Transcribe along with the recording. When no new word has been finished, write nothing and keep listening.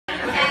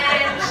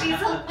she's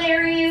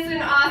hilarious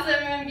and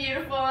awesome and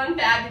beautiful and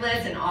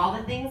fabulous and all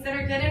the things that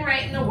are good and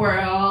right in the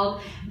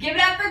world. Give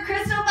it up for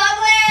Crystal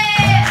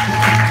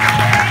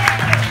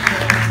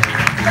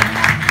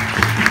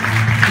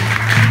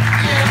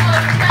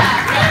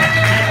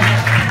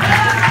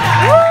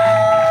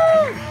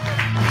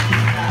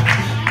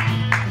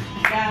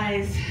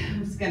Guys,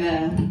 I'm just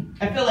gonna,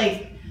 I feel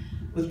like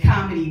with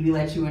comedy, we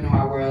let you into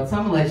our world, so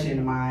I'm gonna let you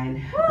into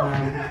mine.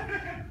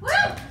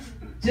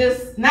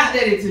 Just, not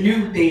that it's a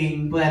new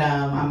thing, but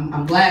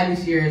I'm glad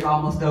this year is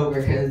almost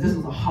over because this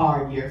was a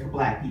hard year for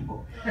Black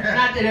people.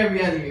 Not that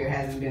every other year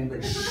hasn't been,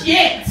 but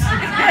shit!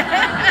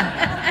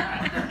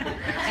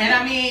 And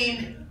I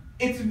mean,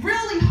 it's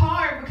really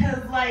hard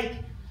because like,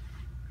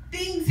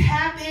 things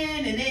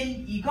happen and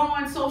then you go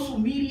on social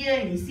media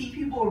and you see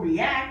people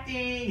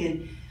reacting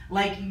and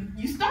like,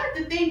 you start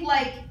to think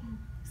like,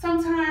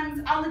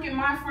 sometimes I look at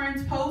my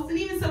friends' posts and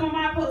even some of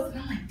my posts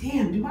and I'm like,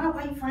 damn, do my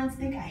white friends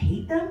think I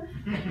hate them?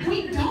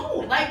 We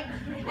don't. Like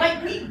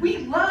we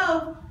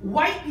love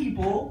white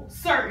people,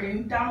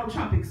 certain, Donald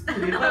Trump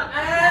excluded, but,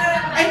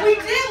 and we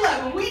did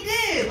love him, we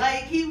did.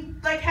 Like he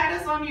had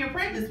us on The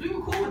Apprentice. We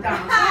were cool with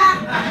Donald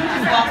Trump. We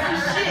just lost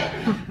his shit.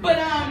 But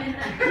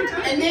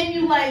and then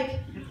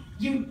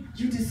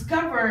you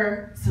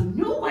discover some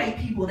new white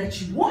people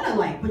that you want to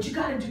like, but you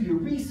got to do your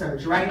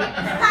research, right? Like,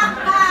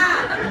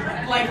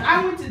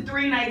 I went to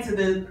 3 nights of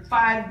the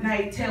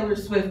 5-night Taylor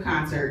Swift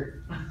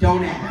concert.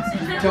 Don't ask.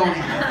 Just don't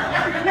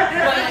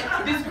ask.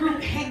 But this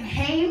group,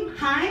 Haim,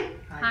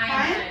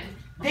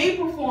 they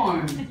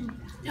performed.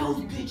 Those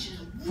bitches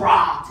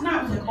rocked. And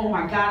I was like, oh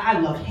my God, I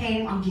love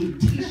Haim. I'm getting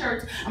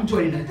t-shirts. I'm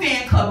joining the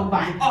fan club. I'm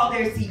buying all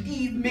their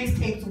CDs,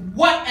 mixtapes,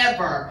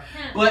 whatever.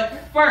 But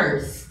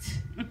first,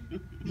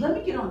 let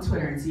me get on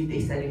Twitter and see if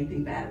they said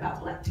anything bad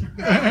about Black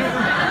people. Or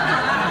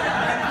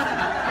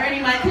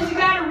anybody, because you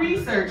gotta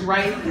research,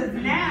 right? Because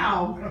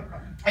now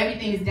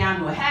everything is down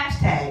to a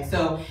hashtag.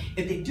 So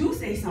if they do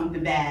say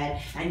something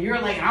bad, and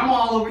you're like, I'm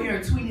all over here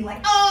tweeting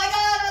like, oh my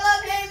God, I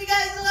love him, you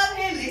guys love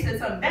him. And they said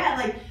something bad,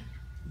 like,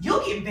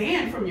 you'll get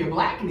banned from your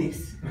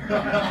Blackness.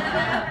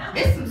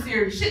 It's some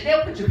serious shit.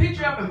 They'll put your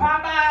picture up in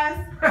Popeyes.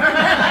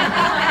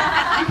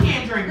 You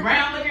can't drink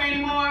brown liquor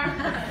anymore.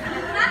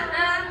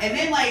 And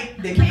then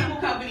like the cable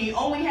company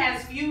only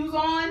has Fuse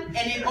on and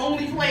it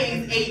only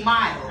plays 8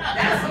 Mile.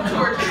 That's some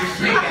torturous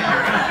shit.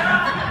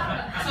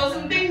 So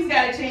some things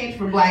gotta change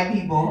for Black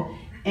people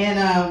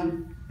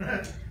and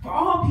for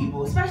all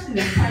people, especially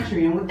this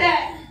country. And with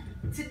that,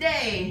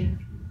 today,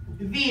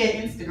 via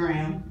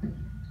Instagram,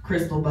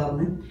 Crystal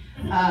Bubbling,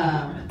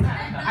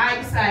 I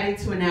decided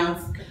to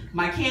announce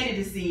my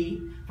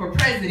candidacy for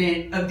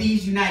President of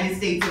these United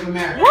States of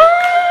America. Woo!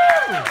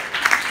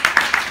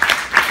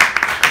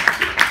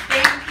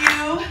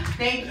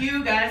 Thank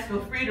you, guys.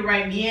 Feel free to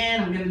write me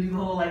in. I'm gonna do the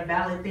whole like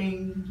ballot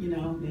thing, you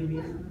know,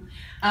 maybe.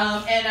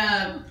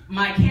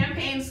 My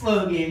campaign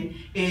slogan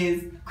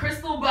is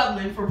Crystal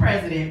Bubbling for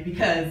President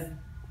because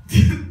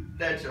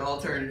that's your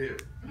alternative.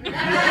 And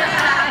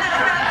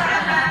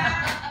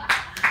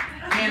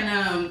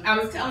I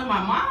was telling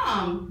my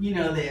mom, you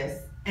know,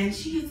 this, and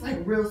she's like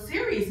real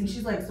serious, and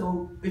she's like,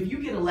 so if you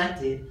get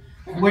elected,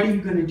 what are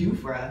you gonna do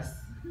for us?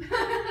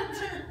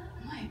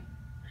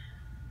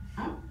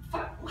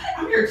 What?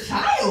 I'm your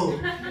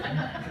child.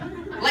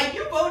 Like,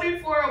 you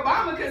voted for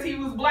Obama because he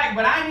was Black,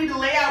 but I need to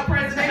lay out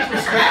presidential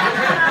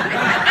strategy.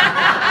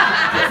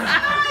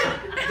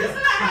 This is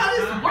not how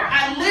this works.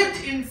 I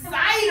lived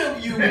inside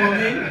of you,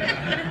 woman.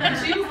 And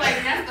she was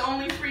like, that's the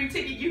only free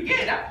ticket you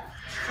get.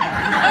 So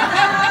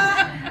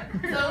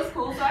it was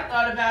cool, so I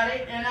thought about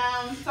it. And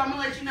so I'm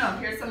going to let you know.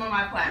 Here's some of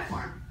my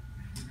platform.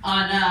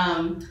 On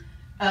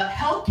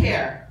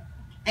healthcare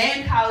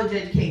and college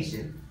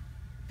education.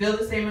 Feel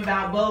the same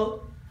about both.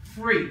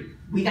 Free.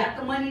 We got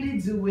the money to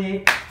do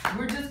it.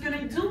 We're just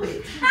gonna do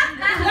it.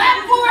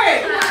 Clap for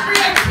it.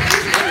 Free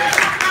education.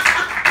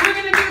 We're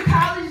gonna do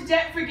college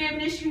debt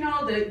forgiveness. You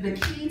know, the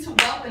key to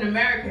wealth in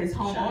America is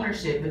home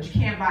ownership, but you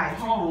can't buy a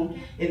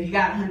home if you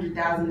got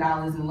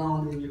 $100,000 in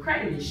loans and your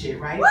credit is shit,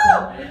 right? Woo!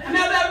 So I'm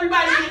helping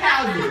everybody get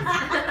houses.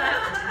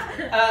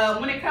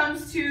 When it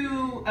comes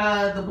to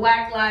the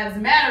Black Lives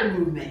Matter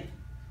movement,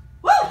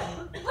 woo!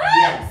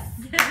 Yes.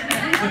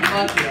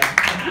 Fuck yeah.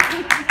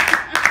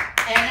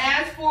 And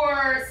as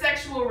for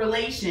sexual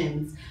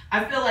relations,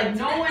 I feel like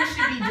no one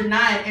should be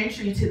denied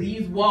entry to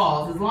these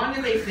walls as long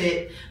as they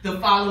fit the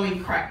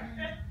following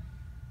criteria.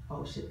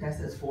 Oh shit, that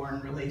says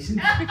foreign relations.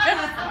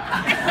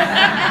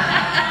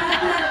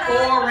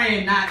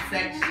 Foreign, not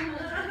sexual.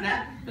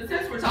 But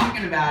since we're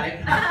talking about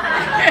it,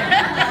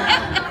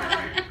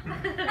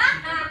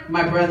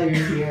 my brother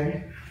is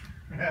here.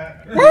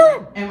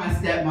 And my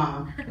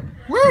stepmom.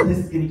 This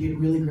is gonna get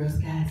really gross,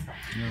 guys.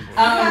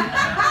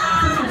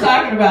 Since we're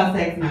talking about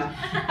sex now,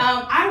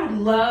 I would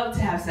love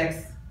to have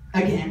sex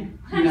again,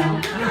 you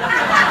know.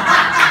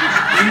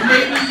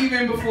 Maybe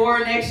even before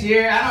next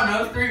year. I don't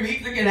know, 3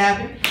 weeks, it could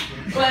happen.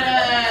 But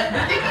the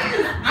thing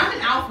is, I'm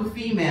an alpha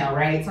female,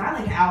 right? So I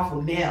like an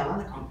alpha male. I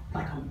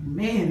like a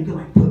man who can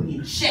like put me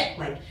in check,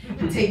 like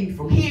can take me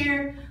from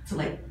here to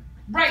like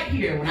right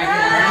here when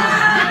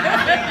I get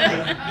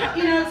Like,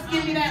 you know, just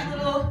give me that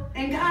little.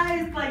 And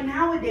guys, like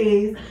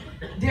nowadays,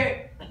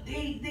 they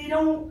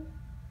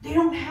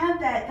don't have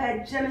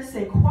that je ne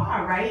sais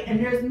quoi, right? And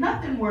there's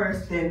nothing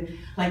worse than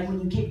like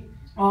when you get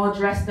all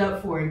dressed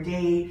up for a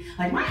date.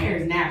 Like my hair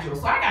is natural,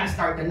 so I gotta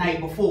start the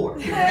night before.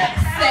 It's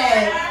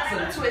set, so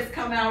the twists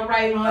come out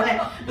right and all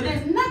that. But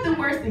there's nothing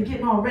worse than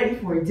getting all ready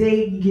for a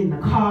date. You get in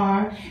the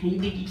car and you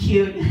think you're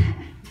cute.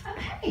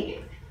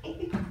 Hey.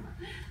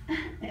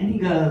 And he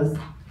goes,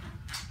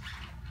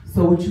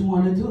 so what you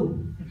wanna do?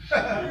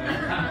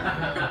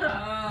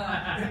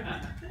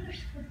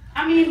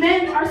 I mean,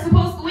 men are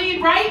supposed to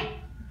lead, right?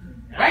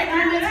 Right?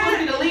 Aren't men supposed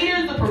to be the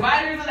leaders, the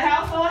providers of the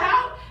household?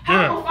 How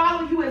am I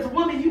follow you as a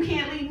woman? You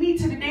can't lead me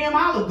to the damn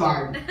Olive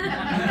Garden.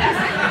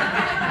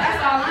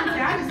 That's all I'm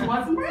saying. I just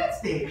want some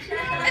breadsticks.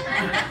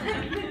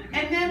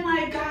 And then,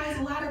 like, guys,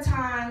 a lot of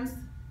times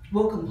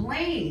will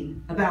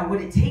complain about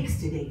what it takes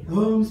today.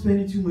 Oh, I'm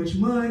spending too much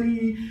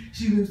money.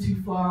 She lives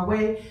too far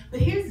away. But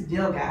here's the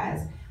deal,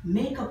 guys.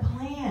 Make a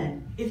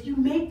plan. If you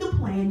make the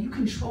plan, you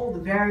control the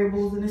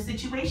variables in the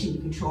situation. You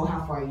control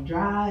how far you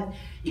drive.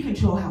 You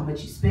control how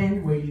much you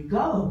spend, where you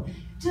go.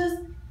 Just,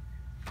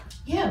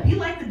 yeah, be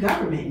like the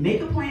government.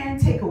 Make a plan,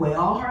 take away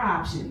all her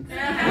options. Got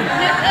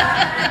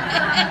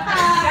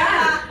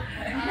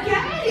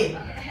it.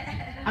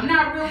 I'm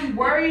not really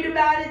worried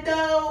about it,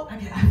 though. I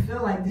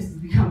feel like this is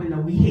becoming a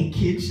We Hate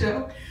Kids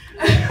show.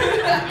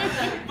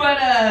 But,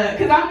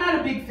 because I'm not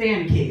a big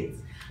fan of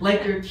kids.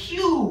 Like, they're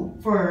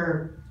cute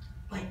for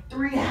like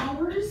 3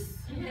 hours?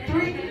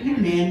 3? You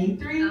nanny?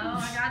 3? Oh,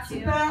 I got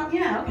you. About,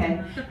 yeah,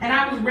 okay. And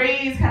I was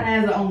raised kind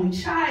of as an only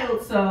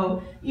child,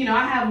 so, you know,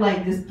 I have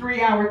like this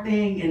 3-hour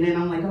thing, and then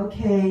I'm like,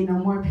 okay, no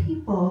more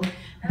people.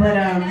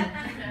 But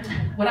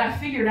what I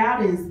figured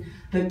out is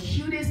the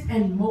cutest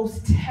and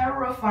most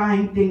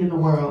terrifying thing in the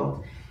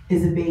world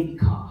is a baby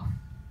cough.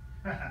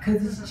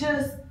 Because it's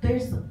just,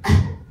 there's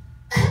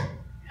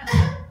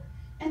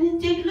and then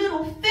they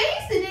little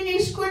face, and then they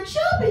scrunch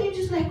up, and you're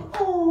just like,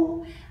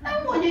 oh,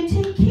 I want to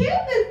take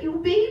care of you,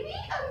 baby.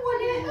 I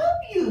want to help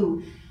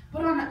you.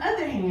 But on the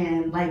other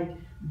hand, like,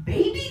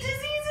 baby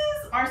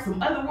diseases are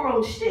some other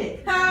world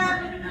shit.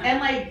 And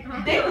like,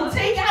 they will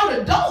take out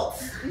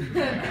adults. You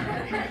know what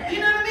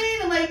I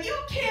mean? And like, you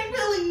can't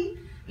really,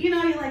 you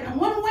know, you're like, I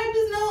want to wipe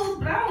his nose,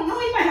 but I don't know,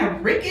 he might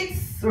have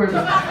rickets or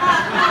something.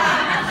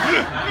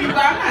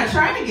 But I'm not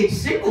trying to get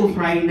shingles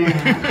right now.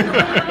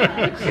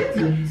 Shit's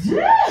a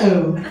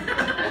do.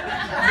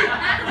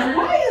 And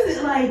why is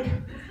it like,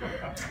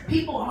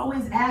 people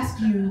always ask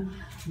you,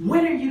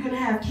 when are you gonna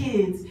have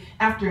kids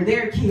after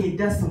their kid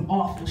does some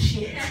awful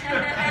shit?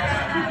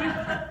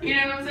 You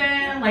know what I'm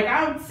saying? Like,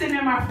 I'm sitting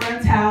at my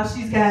friend's house,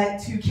 she's got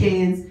 2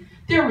 kids,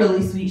 they're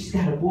really sweet, she's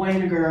got a boy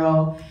and a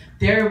girl,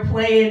 they're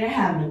playing, they're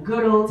having a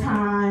good old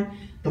time.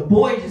 The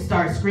boy just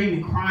starts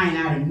screaming, crying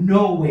out of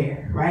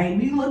nowhere, right?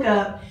 We look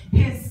up,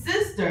 his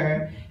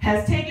sister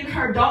has taken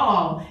her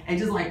doll and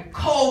just like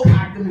cold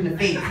cocked him in the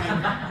face. Like,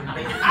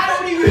 I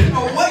don't even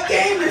know what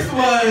game this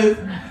was,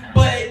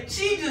 but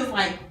she just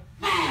like,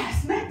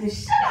 smacked the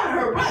shit out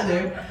of her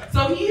brother.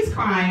 So he's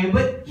crying,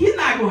 but he's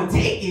not going to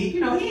take it. You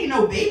know, he ain't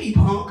no baby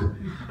punk.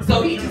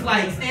 So he just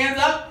like stands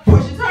up,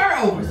 pushes her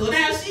over. So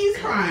now she's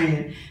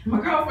crying. And my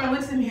girlfriend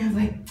looks at me and I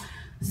was like,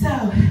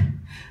 so,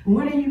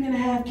 when are you going to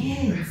have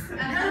kids?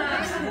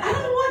 I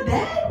don't want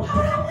that. Why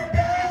would I want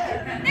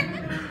that?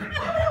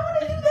 Why would I want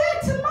to do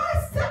that to my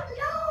son?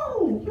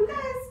 No. You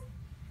guys,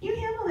 you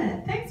handle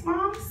that. Thanks,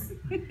 moms.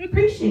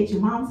 Appreciate you,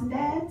 moms and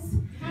dads.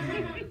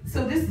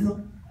 So this is,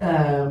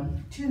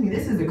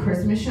 this is a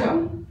Christmas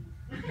show.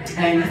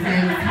 And his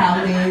name is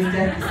Holidays,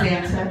 Death of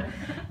Santa.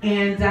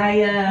 And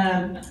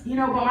I, you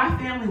know, but my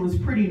family was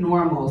pretty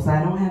normal, so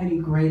I don't have any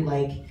great,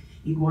 like,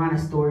 iguana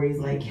stories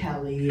like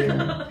Kelly.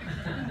 And,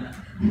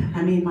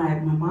 I mean, my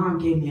mom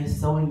gave me a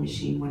sewing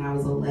machine when I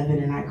was 11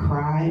 and I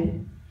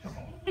cried.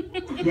 That's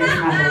not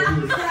that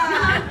deep.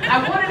 I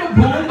wanted a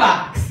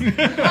boombox.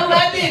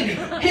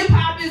 11, hip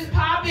hop is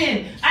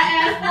popping. I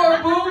asked for a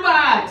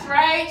boombox,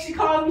 right? She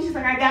called me, she's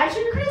like, I got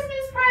you a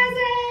Christmas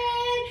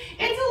present.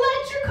 It's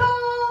electrical.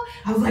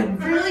 I was like,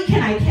 really?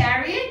 Can I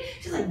carry it?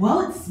 She's like,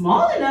 well, it's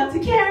small enough to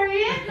carry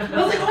it. I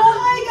was like, oh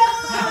my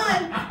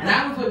God. And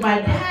I was with my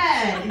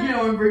dad, you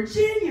know, in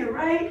Virginia,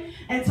 right?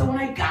 And so when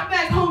I got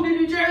back home to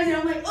New Jersey,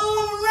 I'm like,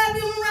 oh, I'm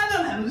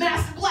rapping,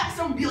 Master Black,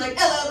 so I'm gonna be like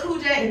LL Cool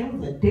J. And it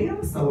was a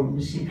damn sewing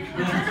machine.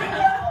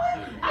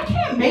 I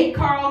can't make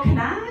Carl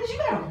Kanaj. You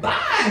gotta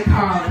buy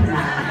Carl Kanaj.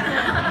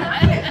 I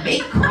can't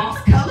make cross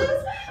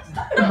colors.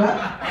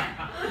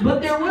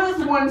 But there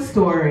was one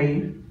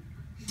story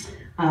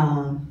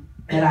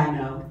that I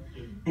know,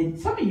 and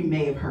some of you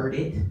may have heard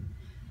it,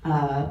 but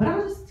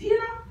I'll just,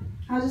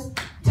 I'll just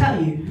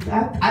tell you.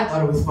 I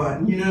thought it was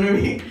fun, you know what I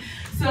mean?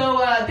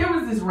 So there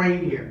was this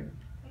reindeer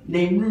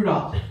named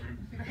Rudolph,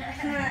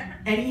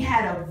 and he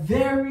had a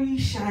very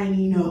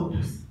shiny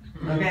nose,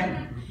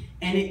 okay?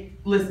 And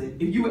listen,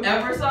 if you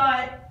ever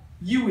saw it,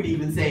 you would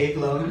even say it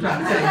glowed, I'm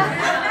trying to tell you.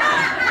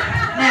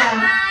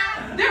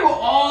 Now, there were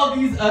all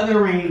these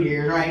other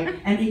reindeers, right?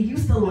 And they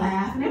used to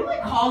laugh, and they would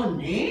like call him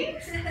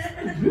names.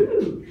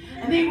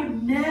 And they would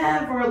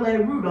never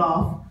let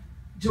Rudolph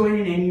join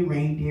in any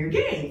reindeer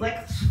games.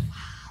 Like, that's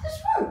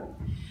rude.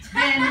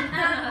 Then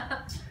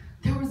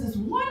there was this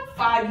one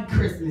foggy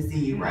Christmas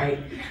Eve, right?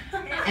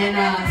 And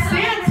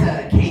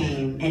Santa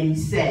came and he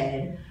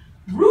said,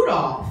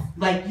 Rudolph,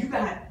 like you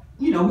got,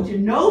 you know, with your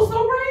nose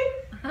so bright,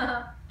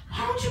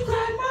 why don't you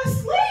guide my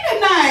sleigh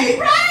tonight,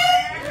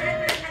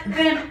 right?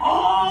 Then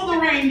all the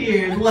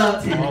reindeers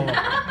loved him.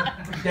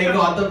 They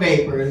got the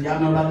vapors. Y'all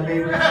know about the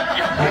vapors?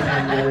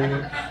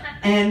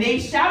 And they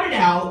shouted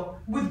out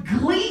with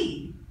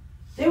glee.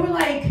 They were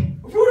like,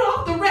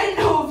 Rudolph the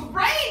red-nosed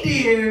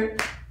reindeer,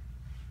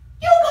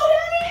 you'll go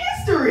down in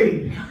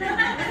history.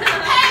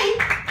 Hey,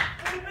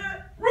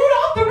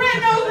 Rudolph the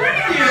red-nosed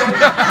reindeer.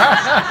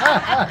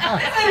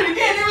 They said it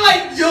again. They were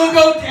like, you'll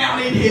go down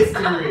in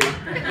history.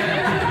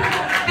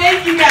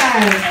 Thank you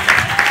guys.